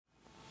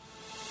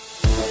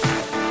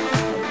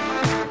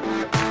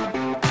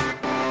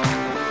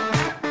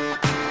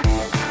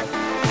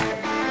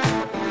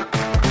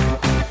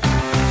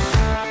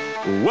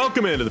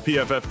Welcome into the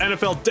PFF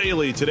NFL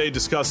Daily. Today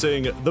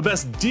discussing the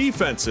best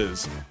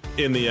defenses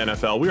in the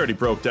NFL. We already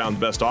broke down the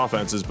best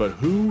offenses, but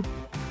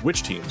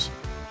which teams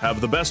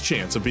have the best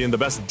chance of being the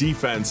best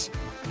defense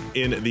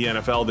in the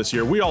NFL this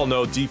year? We all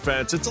know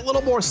defense, it's a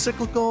little more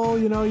cyclical.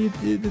 You know,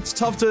 it's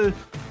tough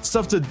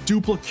to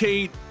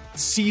duplicate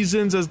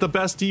seasons as the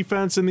best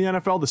defense in the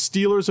NFL. The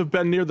Steelers have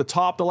been near the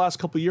top the last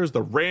couple of years.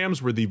 The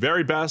Rams were the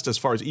very best as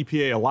far as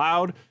EPA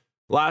allowed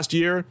last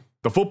year.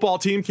 The football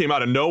team came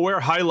out of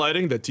nowhere,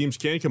 highlighting that teams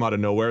can come out of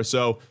nowhere.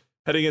 So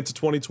heading into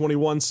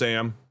 2021,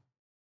 Sam,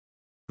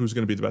 who's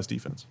going to be the best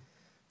defense?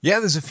 Yeah,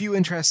 there's a few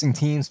interesting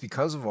teams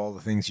because of all the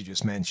things you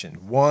just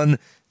mentioned. One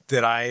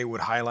that I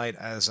would highlight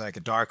as like a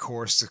dark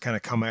horse to kind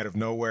of come out of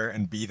nowhere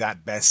and be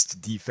that best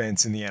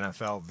defense in the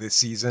NFL this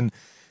season,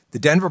 the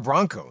Denver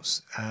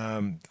Broncos.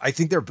 I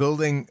think they're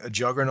building a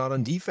juggernaut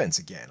on defense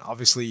again.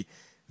 Obviously,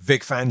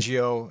 Vic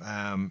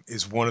Fangio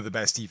is one of the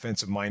best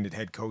defensive-minded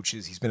head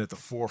coaches. He's been at the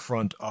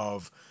forefront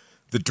of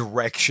the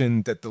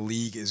direction that the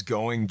league is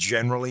going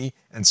generally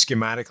and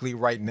schematically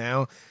right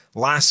now.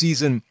 Last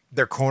season,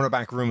 their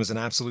cornerback room was an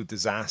absolute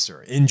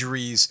disaster.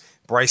 Injuries,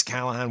 Bryce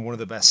Callahan, one of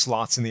the best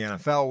slots in the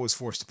NFL, was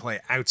forced to play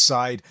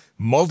outside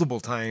multiple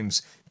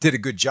times, did a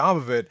good job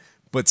of it.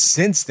 But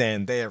since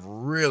then, they have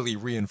really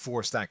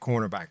reinforced that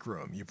cornerback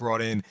room. You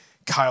brought in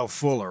Kyle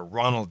Fuller,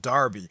 Ronald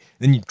Darby,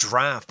 then you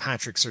draft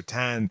Patrick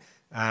Surtain,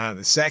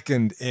 the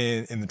second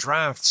in the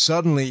draft.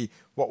 Suddenly,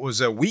 what was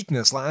a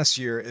weakness last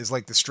year is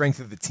like the strength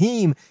of the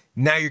team.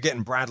 Now you're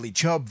getting Bradley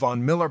Chubb,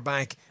 Von Miller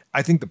back.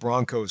 I think the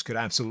Broncos could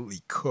absolutely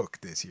cook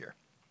this year.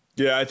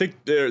 Yeah, I think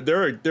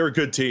they're a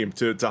good team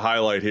to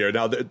highlight here.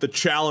 Now, the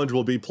challenge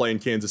will be playing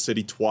Kansas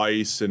City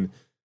twice and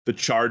the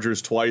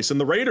Chargers twice and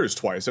the Raiders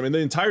twice. I mean, the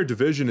entire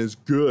division is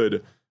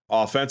good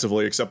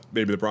offensively, except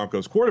maybe the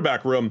Broncos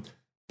quarterback room.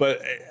 But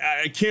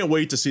I can't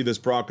wait to see this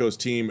Broncos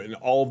team and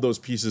all of those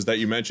pieces that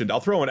you mentioned. I'll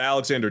throw in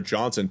Alexander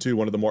Johnson, too,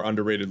 one of the more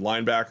underrated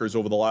linebackers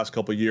over the last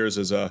couple of years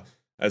as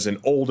an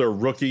older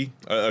rookie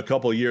a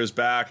couple of years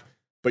back.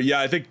 But yeah,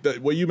 I think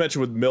that what you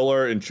mentioned with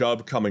Miller and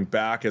Chubb coming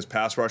back as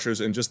pass rushers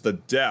and just the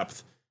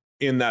depth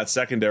in that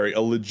secondary,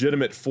 a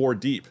legitimate 4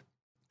 deep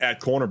at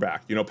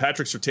cornerback. You know,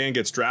 Patrick Surtain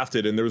gets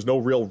drafted and there was no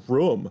real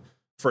room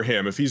for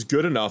him. If he's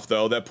good enough,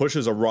 though, that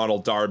pushes a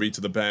Ronald Darby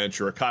to the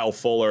bench or a Kyle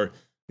Fuller,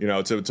 you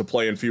know, to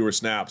play in fewer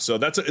snaps. So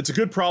it's a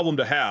good problem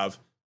to have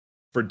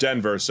for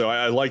Denver. So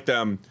I like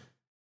them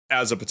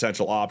as a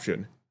potential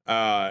option.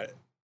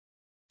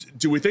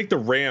 Do we think the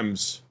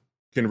Rams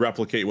can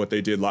replicate what they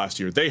did last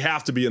year? They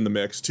have to be in the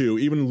mix, too,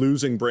 even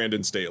losing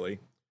Brandon Staley.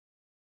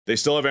 They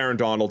still have Aaron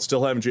Donald,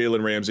 still have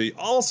Jalen Ramsey,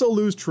 also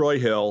lose Troy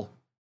Hill.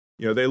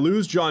 You know, they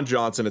lose John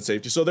Johnson at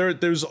safety. So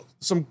there's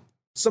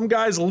some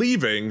guys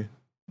leaving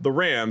the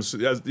Rams,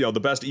 as you know, the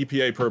best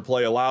EPA per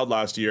play allowed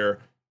last year.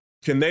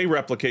 Can they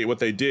replicate what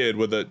they did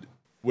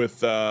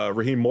with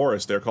Raheem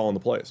Morris there calling the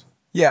plays?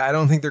 Yeah, I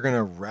don't think they're going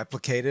to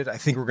replicate it. I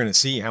think we're going to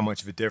see how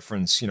much of a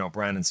difference, you know,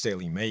 Brandon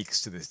Staley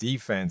makes to this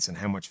defense and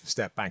how much of a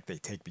step back they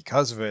take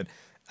because of it.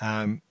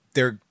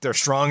 They're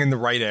strong in the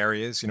right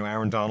areas. You know,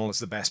 Aaron Donald is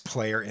the best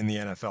player in the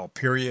NFL,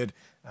 period.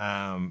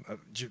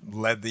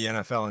 Led the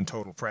NFL in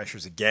total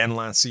pressures again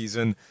last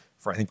season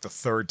for, I think, the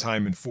 3rd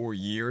time in 4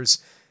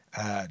 years.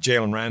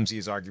 Jalen Ramsey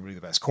is arguably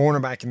the best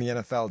cornerback in the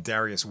NFL.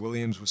 Darius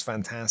Williams was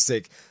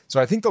fantastic.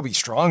 So I think they'll be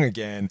strong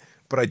again,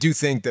 but I do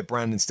think that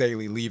Brandon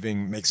Staley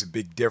leaving makes a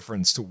big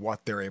difference to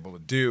what they're able to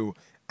do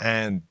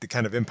and the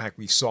kind of impact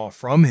we saw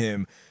from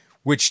him,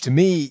 which to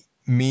me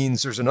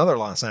means there's another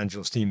Los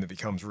Angeles team that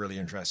becomes really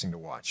interesting to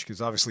watch because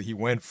obviously he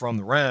went from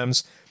the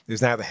Rams,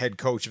 is now the head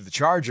coach of the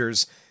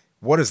Chargers.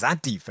 What does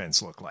that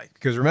defense look like?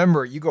 Because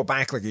remember, you go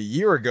back like a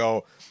year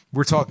ago,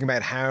 we're talking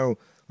about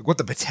what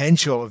the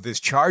potential of this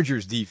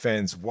Chargers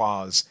defense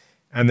was,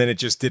 and then it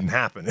just didn't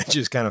happen. It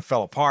just kind of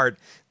fell apart.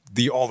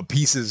 All the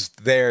pieces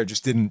there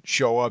just didn't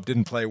show up,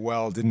 didn't play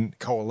well, didn't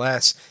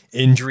coalesce.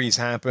 Injuries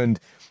happened.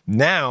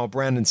 Now,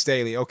 Brandon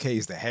Staley, okay,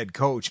 he's the head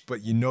coach,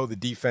 but you know the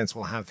defense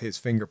will have his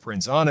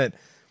fingerprints on it.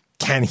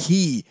 Can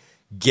he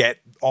get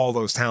all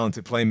those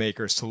talented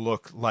playmakers to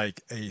look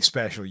like a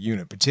special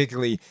unit,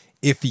 particularly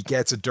if he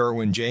gets a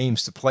Derwin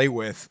James to play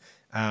with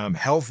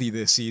healthy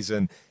this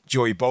season?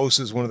 Joey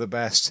Bosa is one of the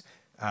best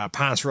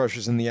pass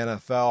rushers in the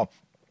NFL.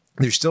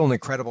 There's still an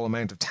incredible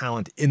amount of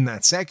talent in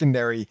that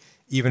secondary,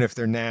 even if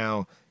they're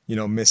now, you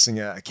know, missing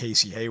a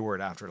Casey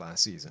Hayward after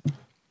last season.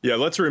 Yeah,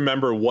 let's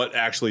remember what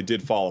actually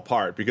did fall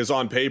apart, because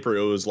on paper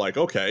it was like,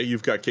 okay,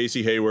 you've got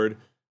Casey Hayward,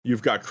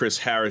 you've got Chris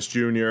Harris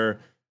Jr.,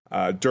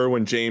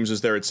 Derwin James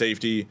is there at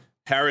safety.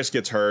 Harris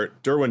gets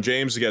hurt, Derwin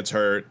James gets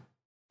hurt,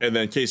 and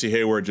then Casey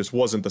Hayward just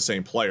wasn't the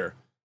same player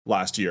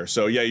last year.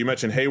 So yeah, you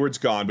mentioned Hayward's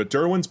gone, but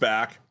Derwin's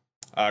back.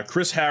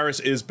 Chris Harris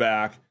is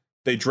back.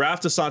 They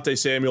draft Asante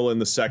Samuel in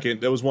the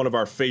second. That was one of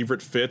our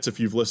favorite fits.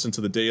 If you've listened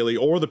to the Daily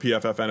or the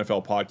PFF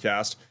NFL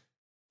podcast,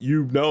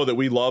 you know that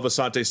we love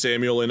Asante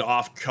Samuel in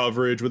off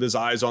coverage with his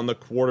eyes on the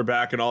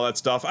quarterback and all that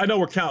stuff. I know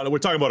we're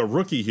talking about a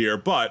rookie here,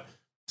 but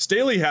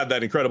Staley had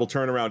that incredible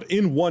turnaround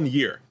in 1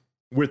 year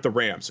with the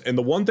Rams. And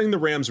the one thing the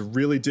Rams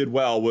really did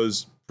well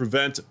was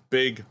prevent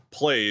big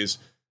plays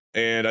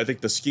And I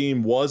think the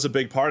scheme was a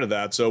big part of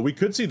that. So we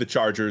could see the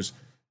Chargers,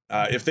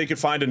 if they could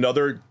find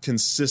another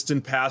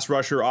consistent pass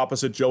rusher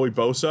opposite Joey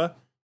Bosa.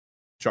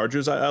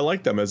 Chargers, I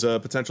like them as a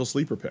potential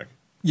sleeper pick.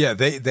 Yeah,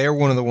 they're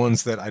one of the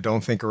ones that I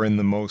don't think are in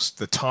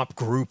the top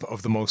group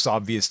of the most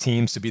obvious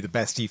teams to be the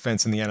best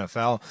defense in the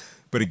NFL.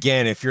 But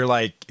again, if you're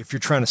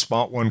trying to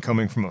spot one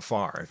coming from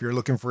afar, if you're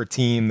looking for a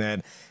team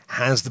that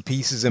has the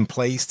pieces in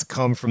place to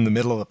come from the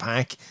middle of the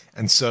pack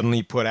and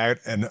suddenly put out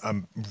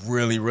a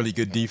really, really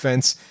good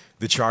defense,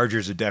 the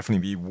Chargers would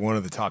definitely be one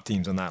of the top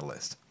teams on that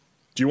list.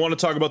 Do you want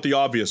to talk about the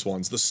obvious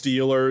ones, the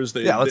Steelers?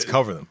 Let's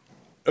cover them.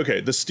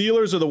 Okay, the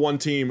Steelers are the one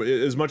team,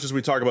 as much as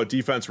we talk about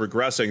defense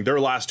regressing, their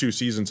last 2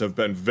 seasons have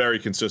been very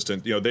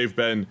consistent. You know, they've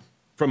been,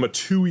 from a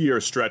 2-year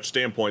stretch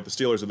standpoint, the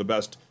Steelers are the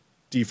best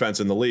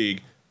defense in the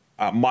league.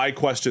 My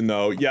question,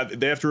 though,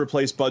 they have to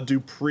replace Bud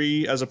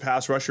Dupree as a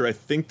pass rusher. I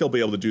think they'll be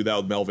able to do that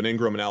with Melvin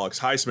Ingram and Alex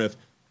Highsmith.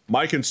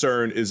 My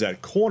concern is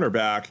at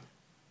cornerback,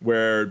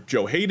 where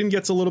Joe Hayden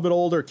gets a little bit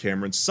older,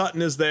 Cameron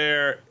Sutton is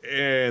there,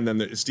 and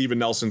then Steven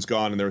Nelson's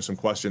gone, and there were some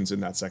questions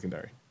in that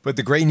secondary. But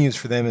the great news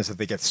for them is that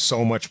they get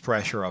so much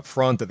pressure up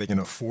front that they can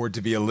afford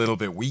to be a little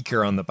bit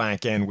weaker on the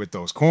back end with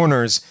those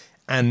corners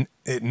and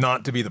it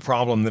not to be the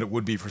problem that it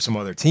would be for some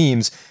other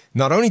teams.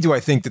 Not only do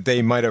I think that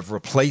they might have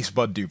replaced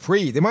Bud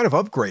Dupree, they might have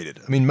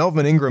upgraded. I mean,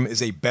 Melvin Ingram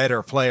is a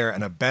better player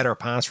and a better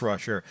pass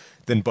rusher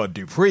than Bud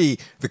Dupree.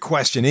 The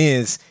question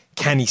is,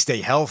 can he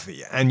stay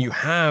healthy? And you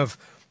have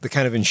the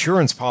kind of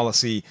insurance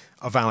policy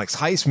of Alex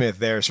Highsmith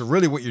there. So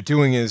really what you're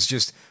doing is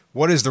just,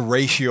 what is the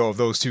ratio of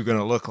those two going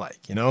to look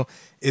like? You know,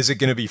 is it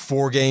going to be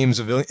 4 games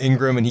of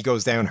Ingram and he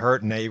goes down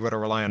hurt and now you've got to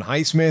rely on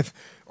Highsmith?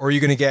 Or are you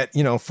going to get,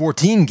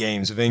 14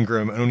 games of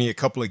Ingram and only a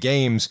couple of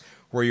games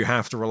where you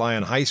have to rely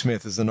on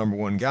Highsmith as the number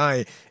one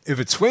guy?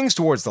 If it swings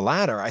towards the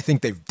latter, I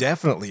think they've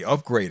definitely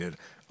upgraded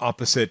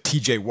opposite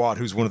TJ Watt,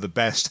 who's one of the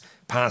best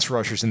pass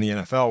rushers in the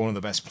NFL, one of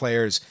the best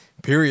players,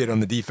 period, on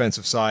the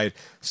defensive side.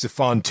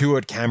 Stephon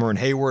Tuitt, Cameron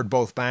Hayward,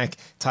 both back.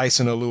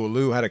 Tyson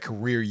Alualu had a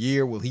career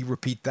year. Will he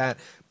repeat that?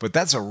 But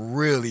that's a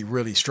really,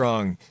 really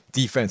strong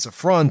defensive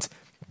front.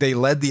 They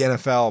led the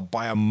NFL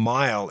by a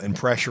mile in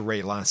pressure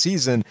rate last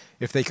season.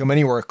 If they come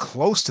anywhere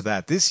close to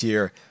that this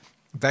year,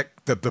 that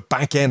the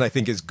back end, I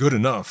think, is good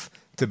enough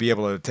to be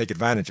able to take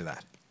advantage of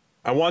that.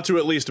 I want to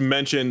at least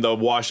mention the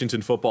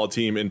Washington football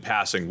team in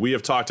passing. We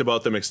have talked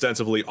about them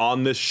extensively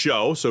on this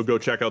show, so go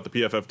check out the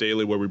PFF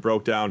Daily where we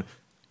broke down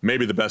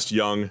maybe the best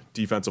young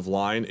defensive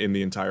line in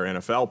the entire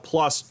NFL.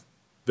 Plus,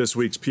 this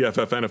week's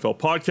PFF NFL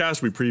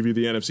podcast, we preview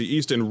the NFC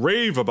East and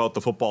rave about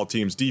the football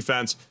team's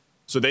defense,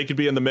 so they could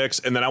be in the mix.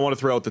 And then I want to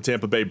throw out the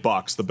Tampa Bay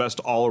Bucks, the best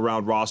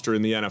all-around roster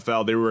in the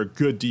NFL. They were a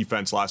good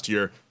defense last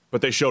year,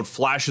 but they showed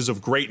flashes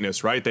of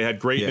greatness, right? They had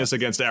greatness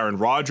against Aaron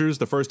Rodgers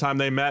the first time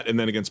they met, and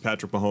then against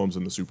Patrick Mahomes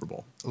in the Super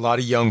Bowl. A lot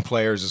of young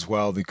players as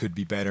well that could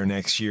be better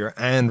next year.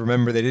 And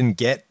remember, they didn't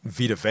get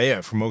Vita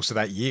Vea for most of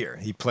that year.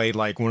 He played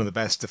like one of the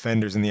best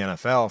defenders in the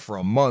NFL for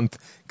a month,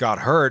 got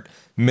hurt,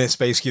 missed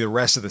basically the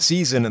rest of the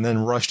season, and then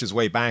rushed his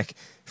way back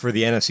for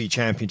the NFC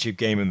Championship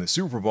game in the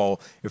Super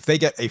Bowl. If they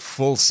get a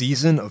full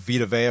season of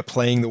Vita Vea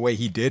playing the way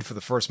he did for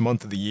the first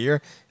month of the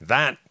year,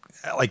 that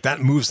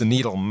moves the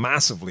needle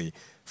massively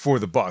for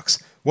the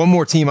Bucks. One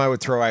more team I would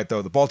throw out,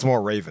 though, the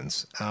Baltimore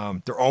Ravens.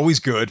 They're always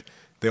good.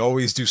 They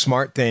always do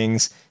smart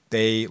things.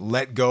 They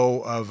let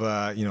go of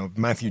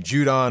Matthew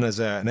Judon as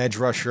an edge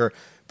rusher,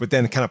 but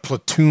then kind of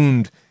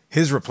platooned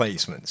his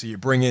replacement. So you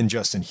bring in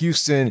Justin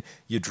Houston,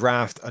 you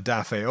draft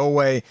Odafe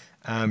Owe.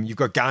 You've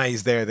got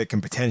guys there that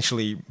can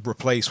potentially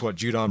replace what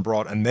Judon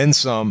brought and then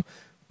some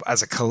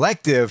as a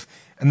collective.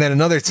 And then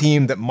another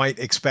team that might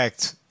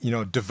expect,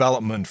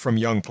 development from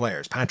young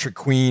players. Patrick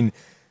Queen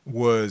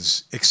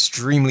was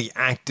extremely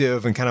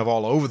active and kind of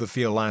all over the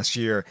field last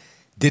year.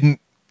 The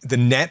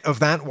net of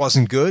that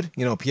wasn't good.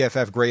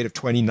 PFF grade of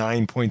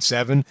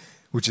 29.7,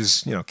 which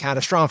is,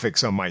 catastrophic,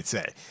 some might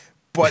say.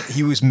 But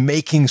he was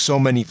making so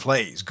many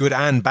plays, good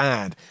and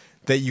bad,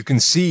 that you can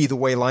see the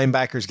way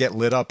linebackers get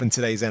lit up in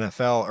today's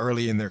NFL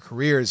early in their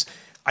careers.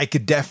 I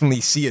could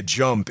definitely see a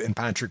jump in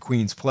Patrick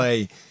Queen's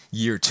play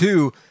year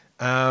 2.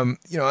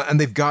 And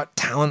they've got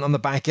talent on the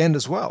back end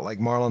as well, like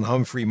Marlon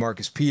Humphrey,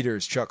 Marcus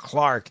Peters, Chuck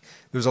Clark.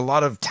 There's a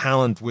lot of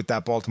talent with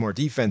that Baltimore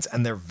defense,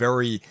 and they're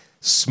very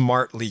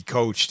smartly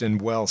coached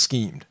and well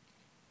schemed.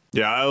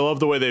 Yeah, I love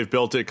the way they've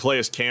built it.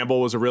 Calais Campbell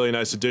was a really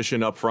nice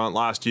addition up front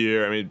last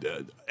year. I mean,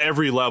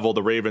 every level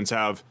the Ravens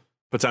have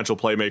potential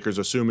playmakers,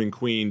 assuming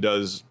Queen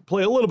does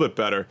play a little bit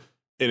better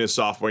in his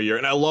sophomore year.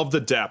 And I love the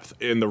depth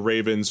in the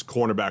Ravens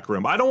cornerback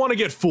room. I don't want to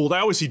get fooled. I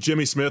always see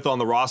Jimmy Smith on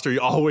the roster. He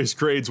always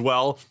grades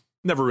well.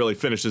 Never really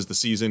finishes the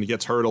season. He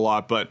gets hurt a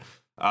lot, but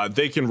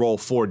they can roll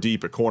 4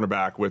 deep at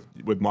cornerback with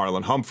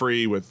Marlon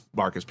Humphrey, with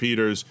Marcus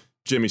Peters,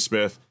 Jimmy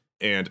Smith,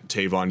 and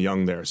Tavon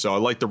Young there. So I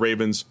like the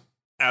Ravens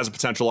as a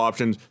potential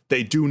option.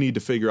 They do need to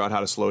figure out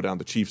how to slow down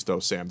the Chiefs, though,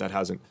 Sam. That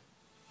hasn't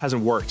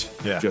worked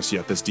just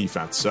yet, this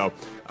defense. So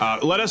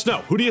let us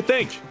know. Who do you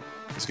think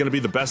is going to be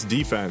the best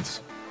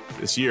defense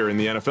this year in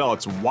the NFL?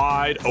 It's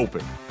wide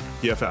open.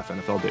 PFF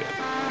NFL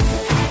Data.